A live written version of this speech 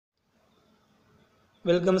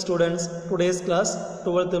Welcome students. Today's class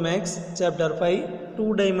 12th Maths chapter 5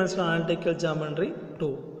 two-dimensional analytical geometry 2.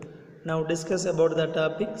 Now discuss about the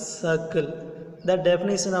topic circle. The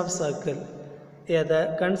definition of circle.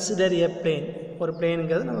 Consider a plane. ஒரு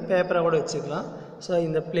பிளேனுங்கிறது நம்ம பேப்பரை கூட வச்சுக்கலாம். So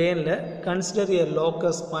இந்த பிளேனில் consider a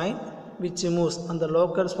locus point which moves. அந்த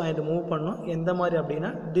locus point move பண்ணும் எந்த மாதிரி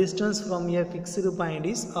அப்படின்னா distance from a fixed point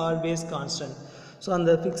is always constant. So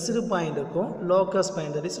அந்த fixed point இருக்கும் locus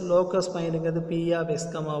point, that is locus point ங்கிறது P of x,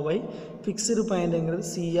 y, fixed point ங்கிறது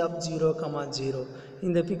C of 0, 0.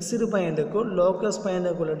 இந்த fixed point க்கும் locus point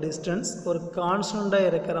க்குள்ள distance ஒரு கான்ஸ்டண்டாக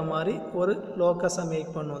இருக்கிற மாதிரி ஒரு locus-ஐ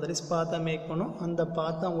மேக் பண்ணும், that is path-ஐ மேக் பண்ணும். அந்த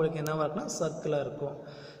path உங்களுக்கு என்னவாக இருக்குன்னா சர்க்கிளாக இருக்கும்.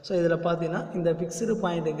 ஸோ இதில் பார்த்தீங்கன்னா இந்த fixed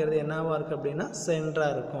point-ங்கிறது என்னவாக இருக்குது அப்படின்னா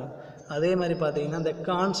சென்டராக இருக்கும். அதே மாதிரி பார்த்தீங்கன்னா இந்த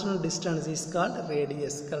constant distance is called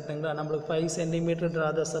radius. கரெக்டுங்களா? நம்மளுக்கு 5 சென்டிமீட்டர்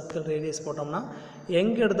ட்ராத சர்க்கிள் ரேடியஸ் போட்டோம்னா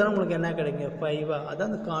எங்கே எடுத்தாலும் உங்களுக்கு என்ன கிடைக்கும் 5. அதான்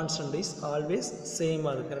அந்த கான்ஸ்டன்ட் இஸ் ஆல்வேஸ்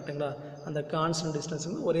சேமாக இருக்குது. கரெக்டுங்களா? அந்த கான்ஸ்டன்ட் டிஸ்டன்ஸ்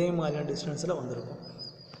வந்து ஒரே மாதிரியான டிஸ்டன்ஸில் வந்திருக்கும்.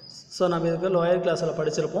 ஸோ நம்ம இதுக்கு லோயர் கிளாஸில்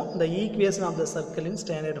படிச்சிருப்போம். இந்த ஈக்குவேஷன் ஆஃப் த சர்க்கிளின்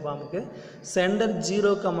ஸ்டாண்டர்ட் ஃபார்முக்கு சென்டர்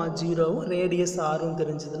 0, 0வும் ரேடியஸ் ஆரும்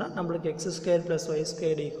தெரிஞ்சதுன்னா நம்மளுக்கு x² + y²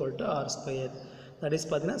 = r². That is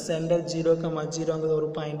பார்த்தீங்கன்னா சென்டர் 0, 0ங்கிறது ஒரு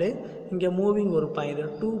பாயிண்ட்டு, இங்கே மூவிங் ஒரு பாயிண்ட்,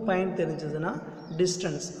 2 பாயிண்ட் தெரிஞ்சதுன்னா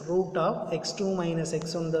distance root of x2 -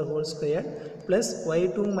 x1 the whole square plus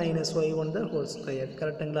y2 - y1 the whole square.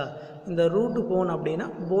 கரெக்டுங்களா? இந்த ரூட்டு போகணும் அப்படின்னா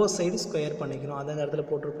போத் சைடு ஸ்கொயர் பண்ணிக்கணும். அந்த இடத்துல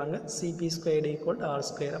போட்டிருப்பாங்க CP² =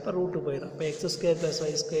 r². அப்போ ரூட்டு போயிடும். இப்போ x² +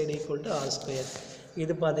 y² = r².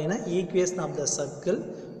 இது பார்த்தீங்கன்னா equation of the circle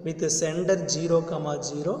with centre 0,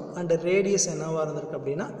 0 and radius என்னவாக இருந்திருக்கு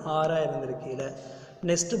அப்படின்னா ஆராக இருந்திருக்கீங்க.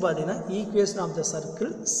 நெக்ஸ்ட் பார்த்தீங்கன்னா equation of the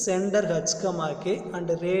circle centre h, k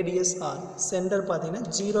and radius R. Centre பார்த்தீங்கன்னா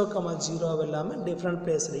 0, 0 இல்லாமல் டிஃப்ரெண்ட்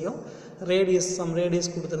பிளேஸ்லையும் சம் ரேடியஸ்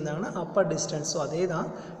கொடுத்துருந்தாங்கன்னா அப்போ டிஸ்டன்ஸ். ஸோ அதே தான்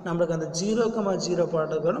நம்மளுக்கு அந்த 0, 0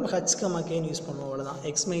 போடுறதுக்கு நம்ம h, kன்னு யூஸ் பண்ணுவோம். அவ்வளோதான்.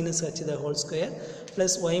 x - h the whole square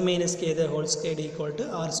plus y - k the whole square =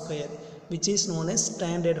 r², which is known as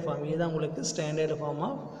standard form. இதுதான் உங்களுக்கு ஸ்டாண்டர்ட் ஃபார்ம்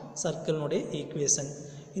ஆஃப் சர்க்கிள்னுடைய ஈக்குவேஷன்.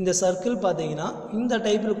 இந்த சர்க்கிள் பார்த்தீங்கன்னா இந்த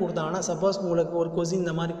டைப்பில் கொடுத்தாங்கன்னா சப்போஸ் உங்களுக்கு ஒரு கொஸ்டின்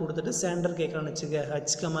இந்த மாதிரி கொடுத்துட்டு சென்டர் கேட்குறான்னு வச்சுக்க,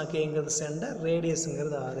 h, kங்கிறது சென்டர்,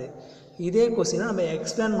 ரேடியஸுங்கிறது ஆறு. இதே கொஸ்டினை நம்ம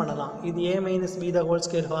எக்ஸ்பிளைன் பண்ணலாம். இது a - b the whole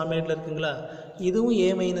square ஃபார்மேட்டில் இருக்குங்களா, இதுவும் a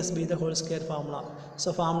 - b the whole square formula. So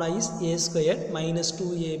formula is a² -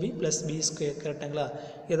 2ab + b². கரெக்டுங்களா?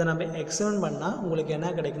 இதை நம்ம எக்ஸ்பிளைன் பண்ணால் உங்களுக்கு என்ன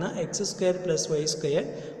கிடைக்குன்னா x² + y²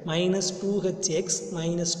 - 2hx -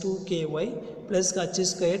 2ky +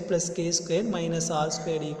 h² + k² -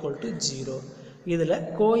 r² = 0. இதில்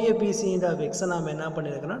கோஎஃபிஷியன்ட் ஆஃப் எக்ஸை நாம் என்ன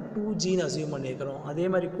பண்ணியிருக்கிறோம் 2gன்னு அசியூம் பண்ணியிருக்கிறோம். அதே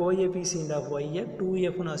மாதிரி கோஎஃபிஷியன்ட் ஆஃப் ஒய்யை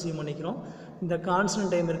 2fன்னு அசியூம் பண்ணிக்கிறோம். இந்த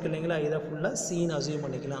கான்ஸ்டன்ட் டைம் இருக்குது இல்லைங்களா, இதை ஃபுல்லாக சின்னு அசியூம்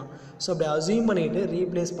பண்ணிக்கலாம். ஸோ அப்படி அசியூம் பண்ணிவிட்டு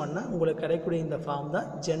ரீப்ளேஸ் பண்ணால் உங்களுக்கு கிடைக்கக்கூடிய இந்த ஃபார்ம் தான்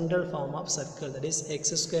general form of circle. That is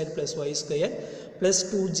x² + y² +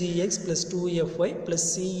 2gx + 2fy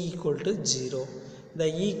 + c = 0. The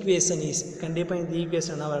equation is கண்டிப்பாக இந்த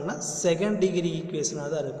ஈக்குவேஷன் என்ன வரும்னா செகண்ட் டிகிரி ஈக்குவேஷனாக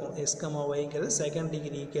தான் இருக்கும். x, yங்கிறது செகண்ட்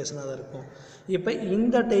டிகிரி ஈக்குவேஷனாக தான் இருக்கும். இப்போ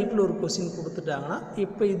இந்த டைப்பில் ஒரு கொஸ்டின் கொடுத்துட்டாங்கன்னா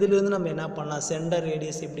இப்போ இதிலேருந்து நம்ம என்ன பண்ணலாம், சென்டர்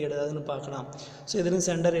ரேடியஸ் எப்படி எழுதாதுன்னு பார்க்கலாம். ஸோ இதுலேருந்து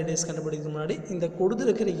சென்டர் ரேடியஸ் கண்டுபிடிக்கிறதுக்கு முன்னாடி இந்த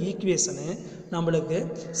கொடுத்துருக்கிற ஈக்குவேஷனு நம்மளுக்கு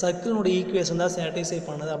சர்க்கிளினுடைய ஈக்குவேஷன் தான் சாட்டிஸ்ஃபை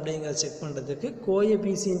பண்ணுது அப்படிங்கிறத செக் பண்ணுறதுக்கு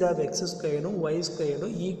கோஎஃபிஷியன்ட் ஆஃப் x² y²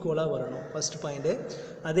 ஈக்குவலாக வரணும் ஃபஸ்ட் பாயிண்ட்டு.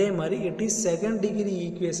 அதே மாதிரி இட் இஸ் செகண்ட் டிகிரி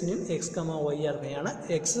ஈக்குவேஷனில் x, y இருக்கும். ஏன்னா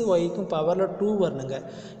x, yக்கும் பவரில் 2 வரணுங்க.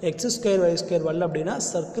 x² y² வரல அப்படின்னா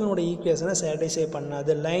சர்க்கிளினுடைய ஈக்குவேஷனை சாட்டிஸ்ஃபை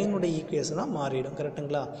பண்ணாது, லைனுடைய ஈக்குவேஷனாக மாறிடும்.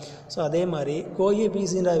 கரெக்டுங்களா? ஸோ அதே மாதிரி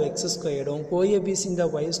coefficient of x² coefficient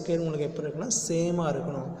of y² உங்களுக்கு எப்படி இருக்குன்னா சேமாக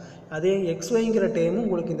இருக்கணும். அதே xyங்கிற டேமும்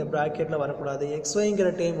உங்களுக்கு இந்த ப்ராக்கெட்டில் வரக்கூடாது. xyங்கிற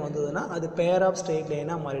டேம் வந்ததுன்னா அது பேர் ஆஃப் ஸ்ட்ரெயிட்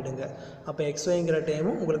லைனாக மாறிடுங்க. அப்போ xyங்கிற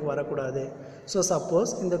டேமும் உங்களுக்கு வரக்கூடாது. ஸோ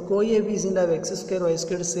சப்போஸ் இந்த கோஎஃபிஷியன்ட் ஆஃப் x²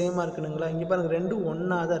 y² சேமாக இருக்கணுங்களா, இங்கே பாருங்கள் ரெண்டும்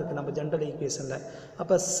ஒன்றா தான் இருக்குது நம்ம ஜென்ரல் ஈக்குவேஷனில்.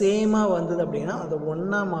 அப்போ சேமாக வந்தது அப்படின்னா அதை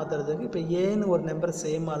ஒன்றா மாற்றுறதுக்கு இப்போ ஏன்னு ஒரு நம்பர்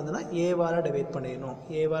சேமாக இருந்ததுன்னா ஏவால் டிவைட் பண்ணிடணும்.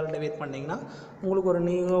 ஏவால் டிவைட் பண்ணிங்கன்னா உங்களுக்கு ஒரு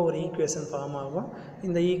நியூவாக ஒரு ஈக்குவேஷன் ஃபார்ம் ஆகும்.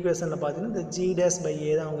 இந்த ஈக்குவேஷனில் பார்த்தீங்கன்னா இந்த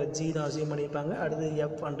g'/a தான் அவங்க g தான் அசியூம் பண்ணியிருப்பாங்க. அடுத்து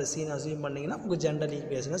f அண்ட் c அசியூம் பண்ணிங்கன்னா உங்கள் ஜென்ரல்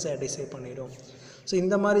ஈக்குவேஷனை சாட்டிஸ்ஃபை பண்ணிடும். ஸோ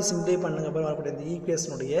இந்த மாதிரி சிம்பிளை பண்ணுங்க அப்புறம் வரக்கூடிய இந்த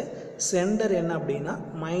ஈக்குவேஷனுடைய சென்டர் என்ன அப்படின்னா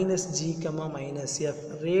 -g, -f.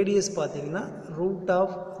 ரேடியஸ் பார்த்தீங்கன்னா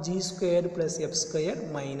 √g² + f²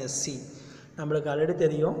 - c. நம்மளுக்கு ஆல்ரெடி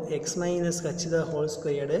தெரியும் x - h the whole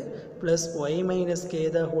squared plus y minus k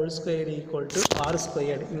the whole square equal to r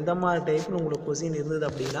squared. இந்த மாதிரி டைப்பில் உங்களுக்கு கொஸ்டின் இருந்தது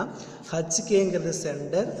அப்படின்னா ஹச்கேங்கிறது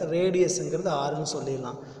சென்டர், ரேடியஸுங்கிறது ஆர்னு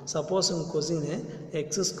சொல்லிடலாம். சப்போஸ் உங்கள் question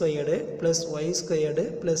X squared plus Y squared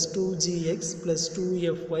plus 2gx plus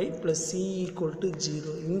 2fy plus c equal to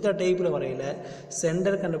 0 இந்த டைப்பில் வரையில்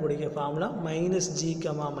சென்டர் கண்டுபிடிக்க formula minus G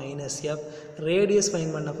comma minus F, radius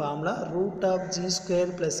fine பண்ண formula root of G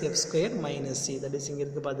square plus F square minus C. That is இங்கே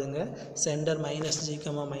இருக்குது பார்த்துங்க, centre minus G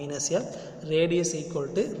comma minus F, radius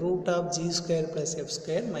equal to root of G square plus F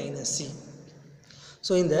square minus C.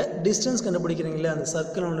 So இந்த distance கண்டுபிடிக்கிறீங்களா, அந்த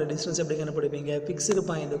சர்க்கிளோட distance எப்படி கண்டுபிடிப்பீங்க, fixed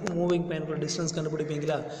பாயிண்ட்டுக்கும் moving பாயிண்ட்டோட distance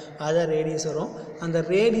கண்டுபிடிப்பீங்களா, அதான் radius வரும். அந்த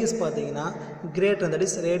radius பார்த்தீங்கன்னா கிரேட்டர், தட்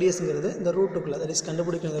இஸ் ரேடியஸுங்கிறது இந்த ரூட்டுக்குள்ளே, தட் இஸ்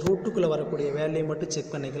கண்டுபிடிக்கிற இந்த ரூட்டுக்குள்ளே வரக்கூடிய வேல்யூ மட்டும்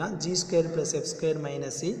செக் பண்ணிக்கலாம். G square plus F square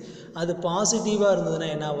minus C. அது பாசிட்டிவாக இருந்ததுன்னா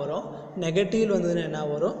என்ன வரும், நெகட்டிவ் வந்ததுன்னா என்ன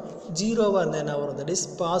வரும், ஜீரோவாக இருந்தால் என்ன வரும், that is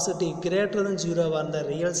positive greater than ஜீரோவாக இருந்தால்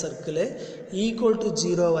real circle, equal to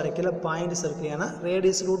zero வரைக்கும் பாயிண்ட் சர்க்கிள். ஏன்னா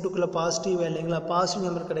ரேடியஸ் ரூட்டுக்குள்ளே பாசிட்டிவ் வேல்யூங்களா, பாசிட்டிவ்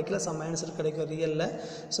நம்பர் கிடைக்கல, சம் மைனஸ் கிடைக்கும் ரியலில்.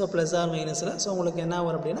 ஸோ ப்ளஸ் ஆர் மைனஸில். ஸோ உங்களுக்கு என்ன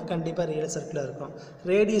வரும் அப்படின்னா கண்டிப்பாக ரியல் சர்க்கிளாக இருக்கும்.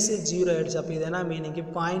 ரேடியஸே ஜீரோ ஆகிடுச்சு, அப்போ இது என்ன மீனிங்கு,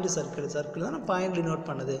 பாயிண்ட் சர்க்கிள். சர்க்கிள் தான் பாயிண்ட் டினோட்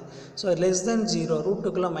பண்ணுது. So less than zero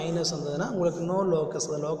ரூட்டுக்குள்ளே minus வந்ததுன்னா உங்களுக்கு நோ லோக்கஸ்,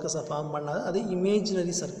 அது லோக்கஸை ஃபார்ம் பண்ணாது, அது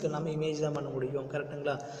இமேஜினரி சர்க்கிள், நம்ம இமேஜ் தான் பண்ண முடியும்.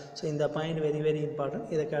 கரெக்டுங்களா. ஸோ இந்த பாயிண்ட் வெரி வெரி இம்பார்ட்டன்ட்.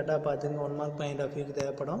 இதை கேட்டால் பார்த்துங்க, 1 மார்க் பாயிண்ட் ஆஃப் வியூக்கு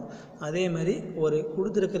தேவைப்படும். அதே மாதிரி ஒரு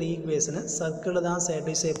கொடுத்துருக்கிற ஈக்குவேஷனை சர்க்கிள் தான்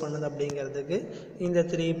சாட்டிஸ்ஃபை பண்ணுது அப்படிங்கிறதுக்கு இந்த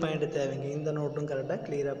 3 பாயிண்ட் தேவைங்க. இந்த நோட்டும் கரெக்டாக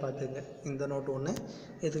கிளியராக பார்த்துங்க. இந்த நோட்டு ஒன்று,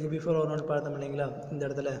 இதுக்கு பிஃபோர் ஒரு நோட் பார்த்தோம் இல்லைங்களா, இந்த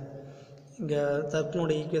இடத்துல இங்கே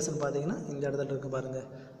சர்க்கிளோட ஈக்குவேஷன் பார்த்தீங்கன்னா இந்த இடத்துல இருக்குது பாருங்கள்.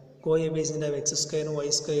 கோஎஃபிஷியன்ட் ஆஃப் எக்ஸ் ஸ்கொயரும்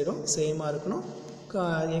ஒய் ஸ்கொயரும் சேமாக இருக்கணும்,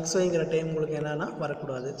 எக்ஸ்ஒய்ங்கிற டைம் உங்களுக்கு என்னென்னா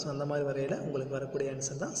வரக்கூடாது. ஸோ அந்த மாதிரி வரையில் உங்களுக்கு வரக்கூடிய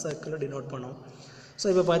ஆன்சர் தான் சர்க்கிளை டினோட் பண்ணும். ஸோ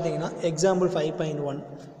இப்போ பார்த்தீங்கன்னா example 5.1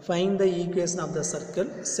 find the equation of the circle,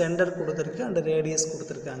 centre கொடுத்துருக்கு அண்ட் ரேடியஸ்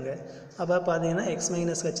கொடுத்துருக்காங்க. அப்போ பார்த்தீங்கன்னா X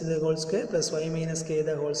minus H the whole square plus Y minus K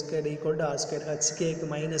the whole square equal to R square. ஹச்கேக்கு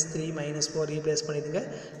 -3 -4 replace பண்ணிடுங்க,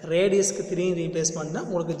 ரேடியஸ்க்கு 3 replace பண்ணினா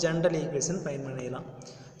உங்களுக்கு ஜென்ரல் ஈக்குவேஷன் ஃபைண்ட் பண்ணிடலாம்.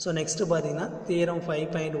 So next பார்த்தீங்கன்னா theorem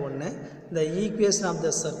 5.1 the equation of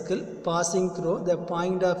the circle passing through the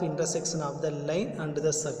point of intersection of the line and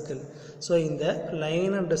the circle. So இந்த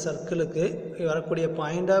line and சர்க்கிளுக்கு வரக்கூடிய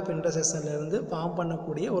point of இன்டர்செக்ஷன்லேருந்து form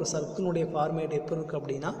பண்ணக்கூடிய ஒரு சர்க்கிளுடைய format எப்போ இருக்குது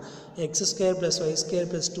அப்படின்னா X square plus Y square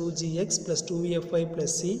plus 2gx plus 2fy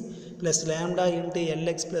plus c plus lambda into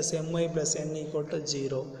LX plus my plus n equal to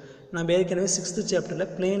 0. நம்ம ஏற்கனவே 6th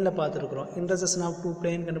சாப்டரில் பிளேனில் பார்த்துருக்குறோம். இன்டர்செக்ஷன் ஆஃப் 2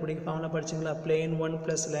 பிளேன் கண்டுபிடிக்க formula படிச்சிங்களா, plane 1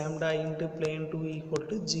 plus lambda into plane 2 equal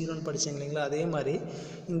to 0ன்னு படிச்சிங்க இல்லைங்களா. அதே மாதிரி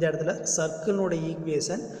இந்த இடத்துல சர்க்கிளோட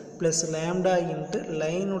equation plus lambda into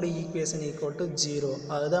லைனோட equation equal to 0.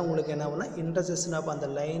 அதுதான் உங்களுக்கு என்ன பண்ணால் இன்டர்செக்ஷன் ஆஃப் அந்த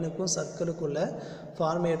லைனுக்கும் சர்க்கிளுக்குள்ள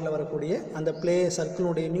ஃபார்மேட்டில் வரக்கூடிய அந்த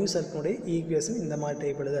சர்க்கிளுடைய நியூ சர்க்கிளுடைய ஈக்குவேஷன் இந்த மாதிரி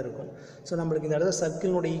டைப்பில் தான் இருக்கும். ஸோ நம்மளுக்கு இந்த இடத்துல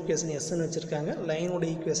சர்க்கிளுடைய ஈக்குவேஷன் எஸ்ன்னு வச்சுருக்காங்க, லைனோட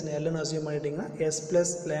equation எல்லுன்னு assume பண்ணிட்டிங்கன்னா S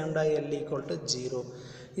plus lambda L equal to 0.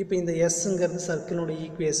 இப்போ இந்த எஸ்ங்கிறது சர்க்கிளோட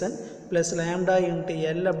equation plus lambda into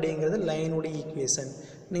L அப்படிங்கிறது லைனோட ஈக்குவேஷன்.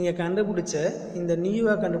 நீங்கள் கண்டுபிடிச்ச இந்த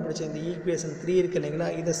நியூவாக கண்டுபிடிச்ச இந்த ஈக்குவேஷன் 3 இருக்குது இல்லைங்களா,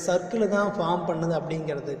 இதை சர்க்கிள் தான் ஃபார்ம் பண்ணுது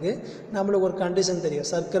அப்படிங்கிறதுக்கு நம்மளுக்கு ஒரு கண்டிஷன் தெரியும்.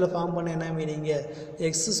 சர்க்கிளை ஃபார்ம் பண்ண என்ன மீனிங்க,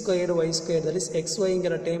 X squared Y square that is X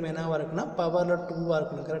ஒய்ங்கிற time என்னவாக இருக்குன்னா பவரில் 2வாக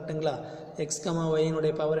இருக்கணும். கரெக்டுங்களா. எக்ஸ் கமா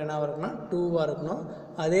ஒய்னுடைய பவர் என்னவாக இருக்குன்னா 2வாக இருக்கணும்.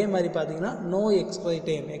 அதே மாதிரி பார்த்தீங்கன்னா நோ எக்ஸ்ஒய்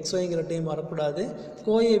டைம், எக்ஸ்ஒய்ங்கிற டைம் வரக்கூடாது.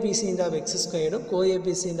 Coefficient of X ஸ்கொயர்டும்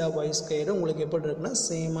coefficient of Y ஸ்கொயரும் உங்களுக்கு எப்படி இருக்குன்னா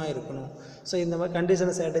சேமாக இருக்கணும். ஸோ இந்த மாதிரி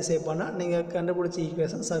கண்டிஷனை சாட்டிஸ்ஃபை பண்ணால் நீங்கள் கண்டுபிடிச்ச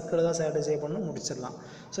ஈக்குவேஷன் சர்க்கிளை தான் சாட்டிஸ்ஃபை பண்ண முடிச்சிடலாம்.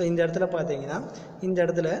 ஸோ இந்த இடத்துல பார்த்தீங்கன்னா இந்த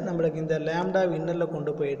இடத்துல நம்மளுக்கு இந்த லேம்டா இன்னரில்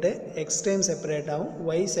கொண்டு போயிட்டு X time செப்பரேட்டாகவும்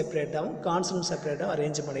Y செப்பரேட்டாகவும் constant செப்பரேட்டாகவும்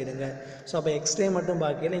arrange பண்ணிவிடுங்க. ஸோ அப்போ எக்ஸ் டைம் மட்டும்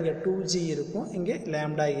பாக்கியில் இங்கே 2g இருக்கும், இங்கே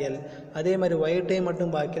லேம்டா எல். அதே மாதிரி ஒய் டைம்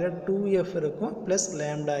மட்டும் பாக்கியில் 2f இருக்கும் ப்ளஸ்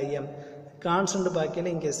லேம்டா m. கான்ஸ்டன்ட்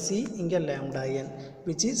பாக்கியில் இங்கே c, இங்கே lambda n,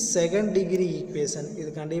 which is second degree equation. இது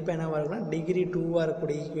கண்டிப்பாக என்னவாக இருக்குன்னா டிகிரி 2வாக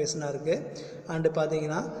இருக்கக்கூடிய ஈக்குவேஷனாக இருக்குது. அண்டு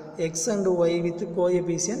பார்த்தீங்கன்னா X and Y with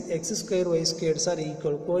coefficient X square Y squares R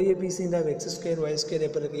equal. Coefficient of X square Y square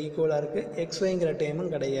எப்படி இருக்குது, ஈக்குவலாக இருக்குது. எக்ஸ் ஒய்ங்கிற டைமும்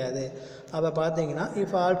கிடையாது. அப்போ பார்த்தீங்கன்னா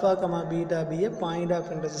if alpha comma beta B A point of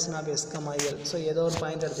intersection of S comma L. So ஏதோ ஒரு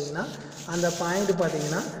பாயிண்ட் எடுத்திங்கன்னா அந்த பாயிண்ட்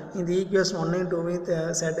பார்த்தீங்கன்னா இந்த ஈக்குவேஷன் 1 and 2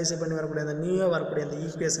 சாட்டிஸ்ஃபை பண்ணி வரக்கூடிய அந்த நியூவாக வரக்கூடிய அந்த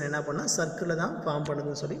ஈக்குவேஷன் என்ன பண்ணால் சர்க்கிளில் தான் ஃபார்ம்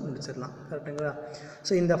பண்ணுதுன்னு சொல்லி முடிச்சிடலாம். கரெக்டுங்களா.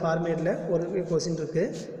 ஸோ இந்த ஃபார்மேட்டில் ஒரு கொஸ்டின் இருக்குது.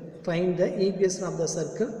 Find the equation of the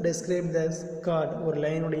circle, describe the card. ஒரு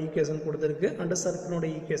லைனோட ஈக்குவேஷன் கொடுத்துருக்கு அண்ட் சர்க்கிளோட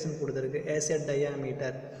ஈக்குவேஷன் கொடுத்துருக்கு. As a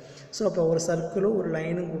diameter. ஸோ அப்போ ஒரு சர்க்கிளும் ஒரு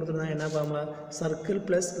லைனும் கொடுத்துருந்தா என்ன பண்ணலாம், circle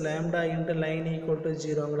plus lambda into line equal to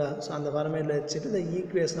ஜீரோங்களா. So அந்த ஃபார்மேட்டில் வச்சுட்டு இந்த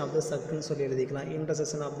ஈக்குவேஷன் ஆஃப் த சர்க்கிள்னு சொல்லி எழுதிக்கலாம்.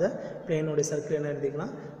 இன்டர்செக்ஷன் ஆஃப் த பிளேனுடைய சர்க்கிள் என்ன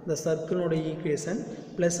எழுதிக்கலாம், இந்த சர்க்கிளுடைய equation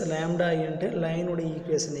plus lambda into லைனுடைய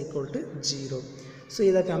equation equal to zero. So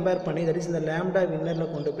இதை கம்பேர் பண்ணி தட் இஸ் இந்த லேம்டா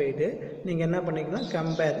வின்னரில் கொண்டு போயிட்டு நீங்கள் என்ன பண்ணிக்கலாம்,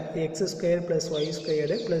 compare X square plus Y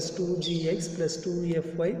squared plus 2gx plus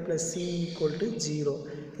 2fy plus c equal to zero.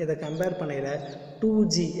 இதை கம்பேர் பண்ணையில்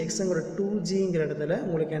 2g எக்ஸுங்கிற 2gங்கிற இடத்துல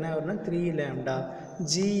உங்களுக்கு என்ன வரும்னா 3 lambda,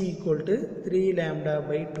 g equal to 3 lambda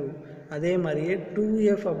by 2. அதே மாதிரியே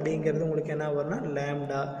 2f அப்படிங்கிறது உங்களுக்கு என்ன வரும்னா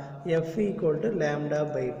lambda, f equal to lambda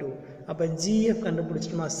by 2. அப்போ gf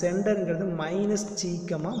கண்டுபிடிச்சிட்டோமா, சென்டருங்கிறது minus g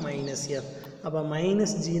minus f. அப்போ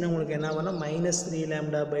மைனஸ் ஜின்னா உங்களுக்கு என்ன வரும்னா minus 3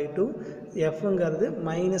 lambda by 2, எஃப்ங்கிறது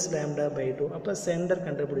minus lambda by 2. அப்போ சென்டர்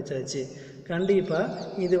கண்டுபிடிச்சாச்சு. கண்டிப்பாக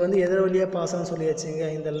இது வந்து எதிர் வழியாக பாஸ் ஆகும்னு சொல்லியாச்சுங்க,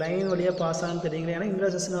 இந்த லைன் வழியாக பாஸ் ஆகும்னு தெரியுங்களா, ஏன்னா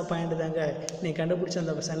இன்டர்செக்ஷன் ஆஃப் பாயிண்ட் தாங்க. நீங்கள் கண்டுபிடிச்ச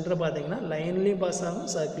அந்த சென்டரை பார்த்தீங்கன்னா லைன்லேயும் பாஸ் ஆகும்,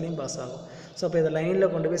 சர்க்கிளையும் பாஸ் ஆகும். ஸோ அப்போ இதை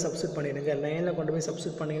லைனில் கொண்டு போய் சப்ஸ்டியூட் பண்ணிவிடுங்க. லைனில் கொண்டு போய்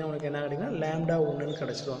சப்ஸ்டியூட் பண்ணிங்கன்னா உங்களுக்கு என்ன கிடைக்குன்னா லேம்டா 1ன்னு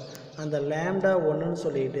கிடச்சிடும். அந்த லேம்டா 1ன்னு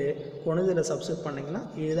சொல்லிட்டு கொண்டு இதில் சப்ஸ்டியூட் பண்ணிங்கன்னா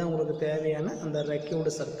இதுதான் உங்களுக்கு தேவையான அந்த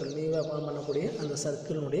ரெக்யூர்டு சர்க்கிள், நீவாக ஃபார்ம் பண்ணக்கூடிய அந்த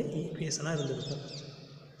சர்க்கிளினுடைய ஈக்குவேஷனாக இருந்திருக்கும்.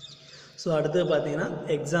 ஸோ அடுத்து பார்த்தீங்கன்னா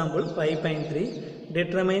example 5.3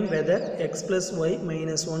 determine whether x plus y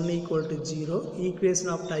minus 1 equal to 0 equation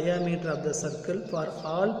of diameter of the circle for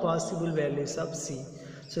all possible values of c.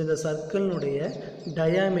 So இந்த சர்க்கிளினுடைய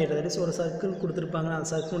டயாமீட்டர் தட் இஸ் ஒரு சர்க்கிள் கொடுத்துருப்பாங்க, அந்த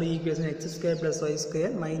சர்க்கிளுடைய equation X square plus Y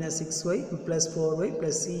square minus 6y plus 4y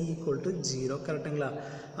plus C equal to 0. கரெக்டுங்களா.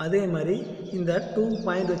 அதே மாதிரி இந்த 2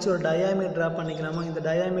 point வச்சு ஒரு டயாமீட்டர் ட்ரா பண்ணிக்கலாமா, இந்த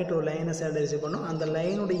டயாமீட்டர் ஒரு லைனை சேலரிஸ் பண்ணும். அந்த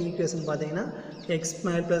லைனுடைய ஈக்குவேஷன் பார்த்தீங்கன்னா X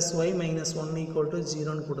plus Y minus 1 equal to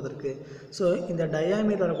 0ன்னு கொடுத்துருக்கு. ஸோ இந்த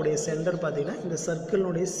டயாமீட்டர் வரக்கூடிய சென்டர் பார்த்தீங்கன்னா இந்த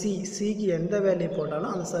சர்க்கிளுடைய சிக்கு எந்த வேல்யூ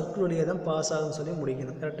போட்டாலும் அந்த சர்க்கிள் வழியாக தான் பாஸ் ஆகும்னு சொல்லி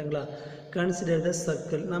முடிக்கணும். கரெக்டுங்களா. Consider the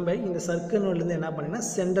circle. நம்ம இந்த சர்க்கிள்லேருந்து என்ன பண்ணிங்கன்னா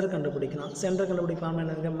சென்டர் கண்டுபிடிக்கலாம். சென்டர் கண்டுபிடிக்க ஃபார்ம்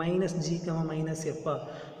என்னங்க, மைனஸ் ஜி மைனஸ் எஃப்பா.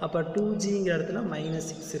 அப்போ 2gங்கிற இடத்துல மைனஸ்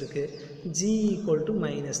 6 இருக்குது, g ஈக்குவல் டு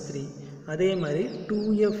மைனஸ் 3. அதே மாதிரி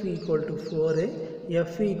 2f equal to 4,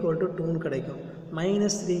 f equal to 2ன்னு கிடைக்கும்.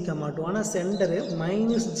 மைனஸ் 3, 2 ஆனால் சென்டரு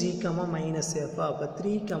மைனஸ் ஜி மைனஸ் எஃப்பா. அப்போ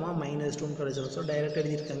 3, மைனஸ் 2ன்னு கிடைச்சிடும். ஸோ டைரெக்ட்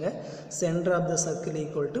எழுதியிருக்காங்க centre of the circle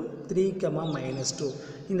equal to 3, minus 2.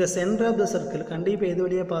 இந்த சென்டர் ஆஃப் த சர்க்கிள் கண்டிப்பாக எது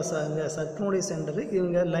வழியாக பாஸ் ஆகுங்க, சர்க்கிளுடைய சென்டர்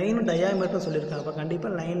இவங்க லைன் டயாமீட்டர் சொல்லியிருக்காங்க. அப்போ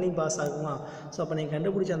கண்டிப்பாக லைன்லேயும் பாஸ் ஆகுமா. ஸோ அப்போ நீங்கள்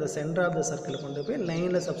கண்டுபிடிச்ச அந்த சென்டர் ஆஃப் த சர்க்கிள் கொண்டு போய்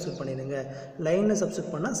லைனில் சப்ஸ்டியூட் பண்ணிடுங்க. லைனில்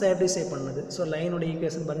சப்ஸ்டியூட் பண்ணால் சாட்டிஸ்ஃபை பண்ணுது. ஸோ லைனுடைய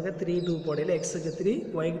ஈக்குவேஷன் பாருங்கள், 3 2 போடையில் எக்ஸுக்கு 3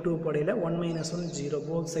 ஒய்க்கு 2 போடையில் 1 மைனஸ் 1 0,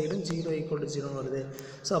 போத் சைடும் 0 ஈக்குவல் டு 0 வருது.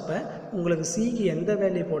 ஸோ அப்போ உங்களுக்கு சிக்கு எந்த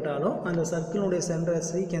வேல்யூ போட்டாலும் அந்த சர்க்கிளுடைய சென்டர்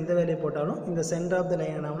சிக்கு எந்த வேல்யூ போட்டாலும் இந்த சென்டர் ஆஃப் த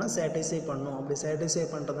லைன் என்ன சாட்டிஸ்ஃபை பண்ணும். அப்படி சாட்டிஸ்ஃபை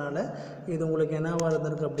பண்ணுறதுனால இது உங்களுக்கு என்னவா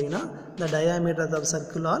இருந்திருக்கு அப்படின்னா the diameter of the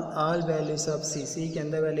circle all values of c. சிக்கு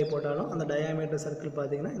எந்த வேல்யூ போட்டாலும் அந்த டயாமீட்டர் சர்க்கிள்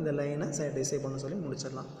பார்த்தீங்கன்னா இந்த லைனை சாட்டிஸ்ஃபை பண்ண சொல்லி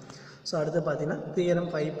முடிச்சிடலாம். ஸோ அடுத்து பார்த்தீங்கன்னா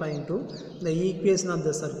theorem 5.2 the equation of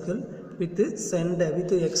the circle with center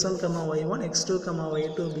with x1, y1, x2,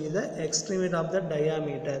 y2 be the extremity of the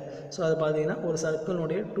diameter. So அது பார்த்தீங்கன்னா ஒரு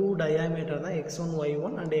சர்க்கிளுடைய 2 டயாமீட்டர் தான் x1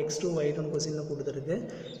 y1 and x2 y2 கொஸ்டினில் கொடுத்துருக்கு.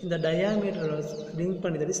 இந்த டயாமீட்டர் லிங்க்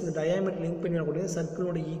பண்ணி தட் இஸ் இந்த டயாமீட்டர் லிங்க் பண்ணி வரக்கூடிய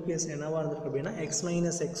சர்க்கிளுடைய ஈக்குவேஷன் என்னவாக இருந்திருக்கு அப்படின்னா x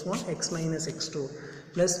minus x1 x minus x2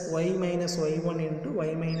 plus y minus y1 into y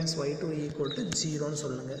minus y2 equal to 0ன்னு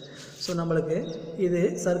சொல்லுங்கள். ஸோ நம்மளுக்கு இது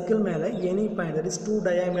சர்க்கிள் மேலே any point that is 2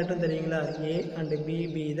 diameter தெரியுங்களா, a and b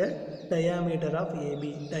be the diameter of AB.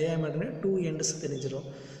 diameter 2 ends தெரிஞ்சிடும்.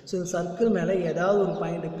 So இந்த circle மேலே ஏதாவது ஒரு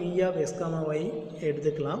point P of x, y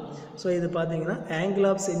எடுத்துக்கலாம். ஸோ இது பார்த்தீங்கன்னா angle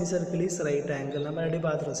of semi circle is right angle. நம்ம ஆல்ரெடி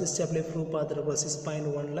பார்த்துருக்கோம், 6 சாப்டர்லேயே ப்ரூவ் பார்த்துருக்கோம்,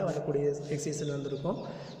 6.1ல் வரக்கூடிய எக்ஸசைஸில் வந்திருக்கும்.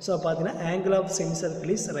 ஸோ பார்த்தீங்கன்னா angle of semi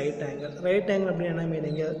circle is right angle. Right angle அப்படின்னு என்ன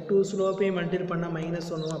மீனிங்க, 2 ஸ்லோப்பையும் மல்டிபிள் பண்ணால்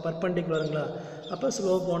 -1 பர்பண்டிகுலருங்களா. அப்போ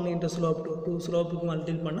ஸ்லோப் 1 இன்ட்டு ஸ்லோப் 2 ஸ்லோப்புக்கு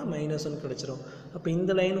மல்டிபிள் பண்ணால் -1 கிடச்சிரும். அப்போ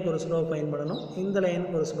இந்த லைனுக்கு ஒரு ஸ்லோப் ஃபைன் பண்ணணும், இந்த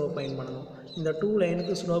லைனுக்கு ஒரு ஸ்லோப் ஃபைன் பண்ணணும். இந்த 2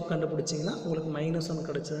 லைனுக்கு ஸ்லோப் கண்டுபிடிச்சிங்கன்னா உங்களுக்கு -1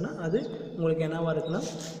 கிடச்சதுன்னா அது உங்களுக்கு என்னவாக இருக்குன்னா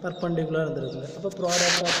பர்பண்டிகுலர் இருந்திருக்குங்க. அப்போ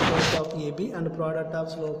product of slope of AB and product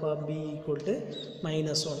of slope of B equal to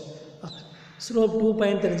 -1. Slope 2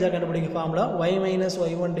 point தெரிஞ்சால் கண்டுபிடிக்க formula y minus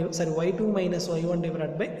y1 y2 minus y1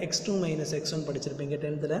 divide by x2 minus x1 படிச்சிருப்பீங்க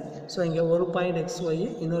 10th. ஸோ இங்கே ஒரு பாயிண்ட் xy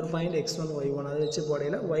இன்னொரு point x1 y1 அதை வச்சு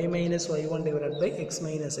போடையில் y minus y1 divide by x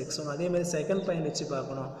minus x1. அதேமாதிரி second point வச்சு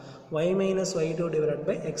பார்க்கணும், y minus y2 divide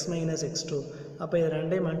by x minus x2. அப்போ இது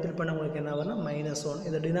ரெண்டையும் மல்டிபிள் பண்ண உங்களுக்கு என்ன வரும்னா -1.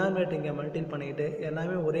 இந்த டினாமினேட்டர் இங்கே மல்டிபிள் பண்ணிவிட்டு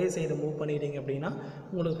எல்லாமே ஒரே சைடு மூவ் பண்ணிட்டீங்க அப்படின்னா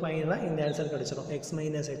உங்களுக்கு ஃபைனலாக இந்த ஆன்சர் கிடச்சிடும். x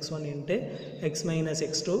minus x1 into x minus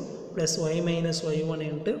x2 plus y minus y1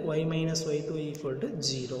 into y minus y2 equal to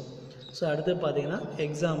 0. So அடுத்து பார்த்தீங்கன்னா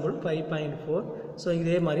எக்ஸாம்பிள் 5.4 ஸோ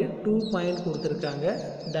இதே மாதிரி 2 பாயிண்ட் கொடுத்துருக்காங்க,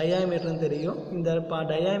 டயாமீட்டர்னு தெரியும். இந்த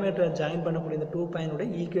டயாமீட்டரை ஜாயின் பண்ணக்கூடிய இந்த 2 பாயிண்டோட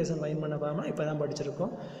ஈக்குவேஷன் ஃபைண்ட் பண்ண ஃபார்முலா இப்போ தான்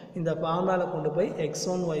படிச்சிருக்கோம். இந்த ஃபார்முலாவில் கொண்டு போய்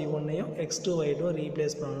x1 y1ஐயும் x2 y2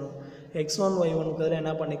 ரீப்ளேஸ் பண்ணணும். x1 y1க்கு அதில்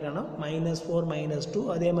என்ன பண்ணிக்கலாம்னா -4 -2,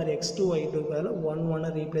 அதே மாதிரி x2 y2க்கு அதில் 1 1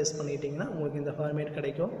 ரீப்ளேஸ் பண்ணிட்டீங்கன்னா உங்களுக்கு இந்த ஃபார்மேட்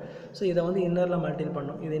கிடைக்கும். ஸோ இதை வந்து இன்னரில் மல்டிபிள்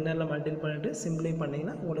பண்ணணும். இது இன்னரில் மல்டிபிள் பண்ணிவிட்டு சிம்பிளை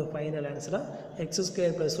பண்ணிங்கன்னா உங்களுக்கு final ஆன்சராக x²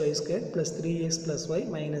 + y² + 3x + y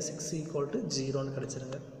 - 6 = 0ன்னு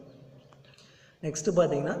கிடச்சிருங்க. Next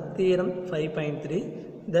பார்த்தீங்கன்னா theorem 5.3,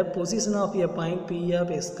 the position of a point P of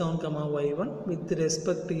x comma y1 with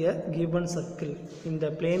respect to a given circle in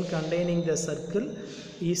the plane containing the circle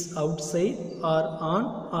is outside or on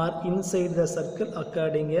or inside the circle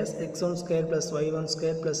according as x1² +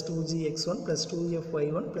 y1² + 2gx1 +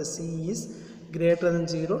 2fy1 + c is greater than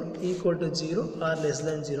 0, equal to 0 or less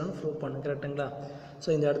than 0 ன்னு prove பண்ணுங்க. கரெக்டுங்களா? So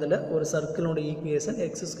இந்த இடத்துல ஒரு சர்க்கிளோட equation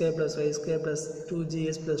x² + y² +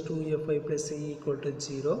 2gs + 2fy + c =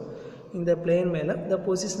 0. இந்த plane மேலே the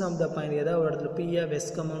position of the point, ஏதாவது ஒரு இடத்துல P of x,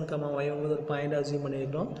 y ஒரு பாயிண்ட் அசியூம்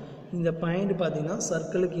பண்ணியிருக்கிறோம். இந்த பாயிண்ட் பார்த்தீங்கன்னா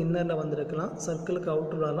சர்க்கிளுக்கு இன்னரில் வந்திருக்கலாம், சர்க்கிளுக்கு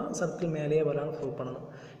அவுட்டர் வரலாம், சர்க்கிள் மேலேயே வரலாம்னு ப்ரூவ் பண்ணணும்.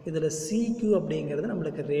 இதில் CQ அப்படிங்கிறது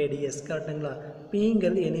நம்மளுக்கு ரேடியஸ். கரெக்டுங்களா?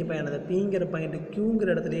 Pங்கிறது எனி பாயிண்ட், அந்த Pங்கிற பாயிண்ட் Qங்கிற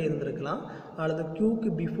இடத்துலேயே இருந்திருக்கலாம், அல்லது Qக்கு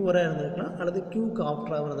பிஃபோராக இருந்திருக்கலாம், அல்லது Qக்கு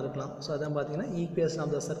ஆஃப்டராக இருந்திருக்கலாம். ஸோ அதான் பார்த்தீங்கன்னா equation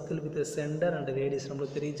of the circle with centre and radius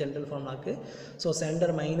நம்மளுக்கு தெரியும் general ஃபார்முலாக்கு. So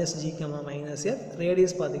centre -g, -f,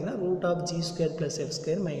 radius பார்த்தீங்கன்னா √g² +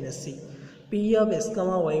 f² - c. P of x,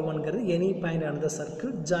 y1ங்கிறது any point on the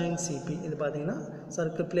circle join CP. இது பார்த்தீங்கன்னா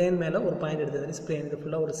சர்க்கிள் பிளேன் மேலே ஒரு பாயிண்ட் எடுத்துக்கிறது பிளேன், இது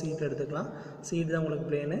ஃபுல்லாக ஒரு சீட் எடுத்துக்கலாம். சீட் தான் உங்களுக்கு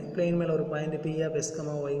பிளேன் மேலே ஒரு point P of x,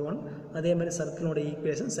 y1, அதே மாதிரி சர்க்கிளோட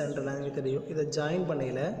ஈக்குவேஷன் சென்டர் எனக்கு தெரியும். இதை ஜாயின்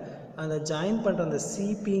பண்ணையில் அந்த ஜாயின் பண்ணுற அந்த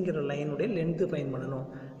CPங்கிற லைனுடைய லென்த்து ஃபைன் பண்ணணும்.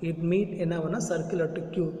 இட் மீட் என்ன பண்ணால் சர்க்கிள் அட்டு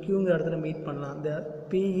Qங்கிற இடத்துல மீட் பண்ணலாம். இந்த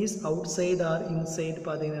P is out side are inside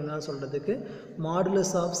பார்த்தீங்கன்னா என்ன சொல்கிறதுக்கு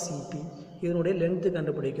மாடுலஸ் ஆஃப் CP, இதனுடைய லென்த்து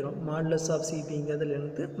கண்டுபிடிக்கிறோம். Modulus of CPங்கிறது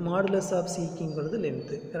length, modulus of CQங்கிறது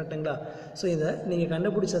length. கரெக்டுங்களா? ஸோ இதை நீங்கள்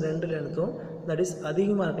கண்டுபிடிச்ச ரெண்டு லென்த்தும் தட் இஸ்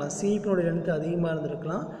அதிகமாக இருக்கலாம். CPனுடைய லென்த்து அதிகமாக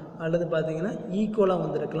இருந்திருக்கலாம், அல்லது பார்த்தீங்கன்னா ஈக்குவலாக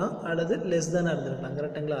வந்திருக்கலாம், அல்லது லெஸ் தானாக இருந்திருக்கலாம்.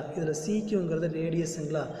 கரெக்டுங்களா? இதில் CQங்கிறது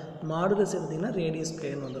ரேடியஸுங்களா, மாடுலஸ் எடுத்திங்கன்னா ரேடியஸ்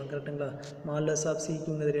ஸ்கொயர்னு வந்துடும். கரெக்டுங்களா? மாடுலஸ் ஆஃப்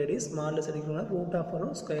CQங்கிறது ரேடியஸ், மாடுலஸ் எடுக்கணும்னா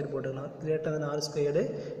 √r ஸ்கொயர் போட்டுக்கலாம். Greater than r²,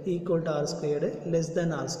 equal to r², less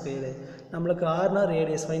than r². நம்மளுக்கு ஆர்னா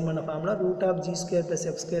ரேடியஸ் ஃபைன் பண்ண ஃபார்முலா √g² +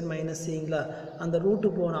 f² - cங்களா, அந்த ரூட்டு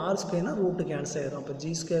போன r²னா ரூட்டு கேன்சல் ஆகிடும். அப்போ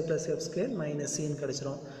g² + f² - cன்னு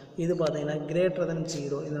கிடச்சிரும். இது பார்த்தீங்கன்னா கிரேட்டர் தன்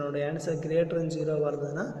 0. இதனுடைய ஆன்சர் கிரேட்டர் தன் 0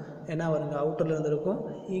 வருதுன்னா என்ன வருங்க, அவுட்டரில் இருந்திருக்கும்.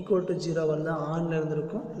 ஈக்குவல் டு 0 வந்தால் ஆனில்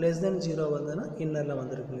இருந்திருக்கும். லெஸ் தென் 0 வந்ததுன்னா இன்னரில்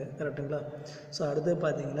வந்திருக்குங்க. கரெக்டுங்களா? ஸோ அடுத்து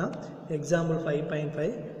பார்த்தீங்கன்னா example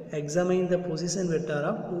 5.5, examine the position vector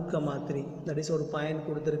of 2, 3. That is ஒரு பாயிண்ட்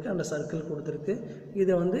கொடுத்துருக்கு, அந்த சர்க்கிள் கொடுத்துருக்கு.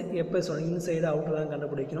 இதை வந்து எப்போ சொல்லணும், இன்சைடு அவுட்டர் தான்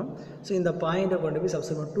கண்டுபிடிக்கணும். ஸோ இந்த பாயிண்ட்டை கொண்டு போய்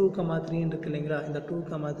சப்ஸ்டியூட் பண்ணணும். 2, 3 இருக்கு இல்லைங்களா, இந்த 2,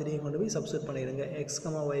 3 கொண்டு போய் சப்ஸ்டியூட் பண்ணிடுங்க. x,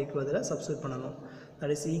 yக்கு பதிலாக சப்ஸ்டியூட் பண்ணணும்.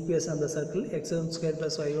 That is equation of the circle x1²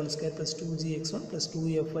 + y1² + 2gx1 +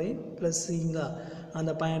 2fy + c.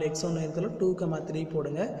 அந்த பாயிண்ட் x1 இடத்துல 2, 3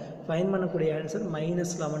 போடுங்க. ஃபைன் பண்ணக்கூடிய ஆன்சர்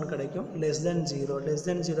 -11 கிடைக்கும். லெஸ் தென்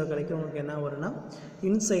 0 கிடைக்கும். உங்களுக்கு என்ன வரும்னா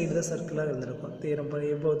இன்சைடு த சர்க்கிளாக இருந்திருக்கும்.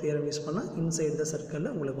 தியரம் யூஸ் பண்ணால் இன்சைடு த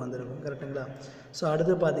சர்க்கிளில் உங்களுக்கு வந்திருக்கும். கரெக்டுங்களா? ஸோ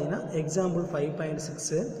அடுத்து பார்த்தீங்கன்னா எக்ஸாம்பிள்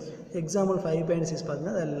 5.6. எக்ஸாம்பிள் 5.6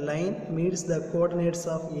 பார்த்தீங்கன்னா the line meets the coordinates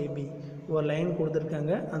of AB. ஒரு லைன்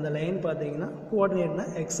கொடுத்துருக்காங்க. அந்த லைன் பார்த்தீங்கன்னா கோஆர்டினேட்னா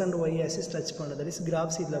X and Y axis touch பண்ணுது. தட் இஸ்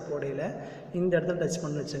கிராஃப் சீட்டில் போடையில் இந்த இடத்துல டச்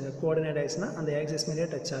பண்ணி வச்சுங்க. கோஆர்டினேட் ஆக்சிஸ்னா அந்த ஆக்சிஸ் மேலேயே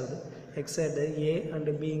டச் ஆகுது. எக்ஸ் சைடு ஏ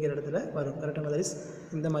அண்டு பிங்கிற இடத்துல வரும். கரெக்டாக? தட் இஸ்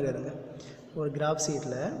இந்த மாதிரி வருங்க. ஒரு கிராஃப்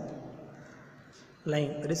சீட்டில்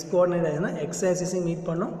லைன் தட் இஸ் கோஆர்டினேட் ஆகுதுன்னா எக்ஸ் ஆக்சிஸையும் மீட்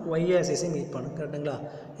பண்ணும், ஒய் ஆக்சிஸையும் மீட் பண்ணும். கரெக்டுங்களா?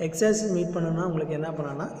 எக்ஸ் ஆக்சிஸ் மீட் பண்ணணும்னா உங்களுக்கு என்ன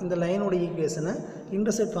பண்ணணும்னா இந்த லைனோட ஈக்குவேஷனை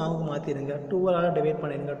இன்டர்செப்ட் ஃபார்முக்கு மாற்றிடுங்க. 12ஆல் டிவைட்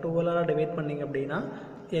பண்ணிடுங்க. 12ஆல் டிவைட் பண்ணிங்க அப்படின்னா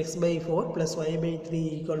x/4 + y/3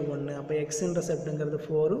 = 1. அப்போ x இன்டர்செப்ட்டுங்கிறது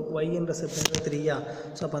 4, y இன்டர்செப்ட்டுங்கிறது 3.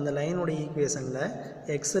 ஸோ அப்போ அந்த லைனோட ஈக்குவேஷனில்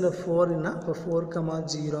எக்ஸில் 4ன்னா இப்போ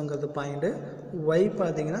 4,0ங்கிறது பாயிண்ட்டு, y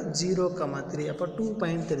பார்த்தீங்கன்னா 0,3. அப்போ 2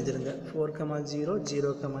 பாயிண்ட் தெரிஞ்சிருங்க. 4,0,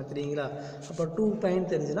 0,3ங்களா? அப்போ 2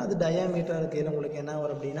 பாயிண்ட் தெரிஞ்சுன்னா அது டயாமீட்டராக இருக்கையில் உங்களுக்கு என்ன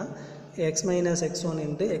வரும் அப்படின்னா x - x1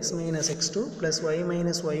 × x - x2 + y - y1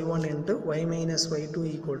 × y - y2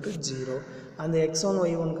 = 0. அந்த x1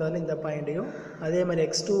 y1க்காக இந்த பாயிண்ட்டையும் அதே மாதிரி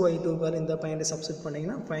x2 y2க்காக இந்த பாயிண்ட்டை சப்ஸ்டிட்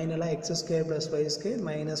பண்ணிங்கன்னா ஃபைனலாக x² +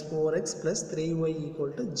 y² - 4x + 3y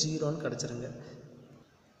 = 0ன்னு கிடச்சிருங்க.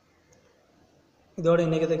 இதோட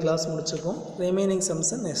இன்றைக்கி கிளாஸ் முடிச்சுப்போம். ரிமைனிங்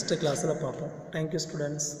சம்ஸை நெக்ஸ்ட் கிளாஸில் பார்ப்போம். Thank you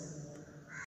students.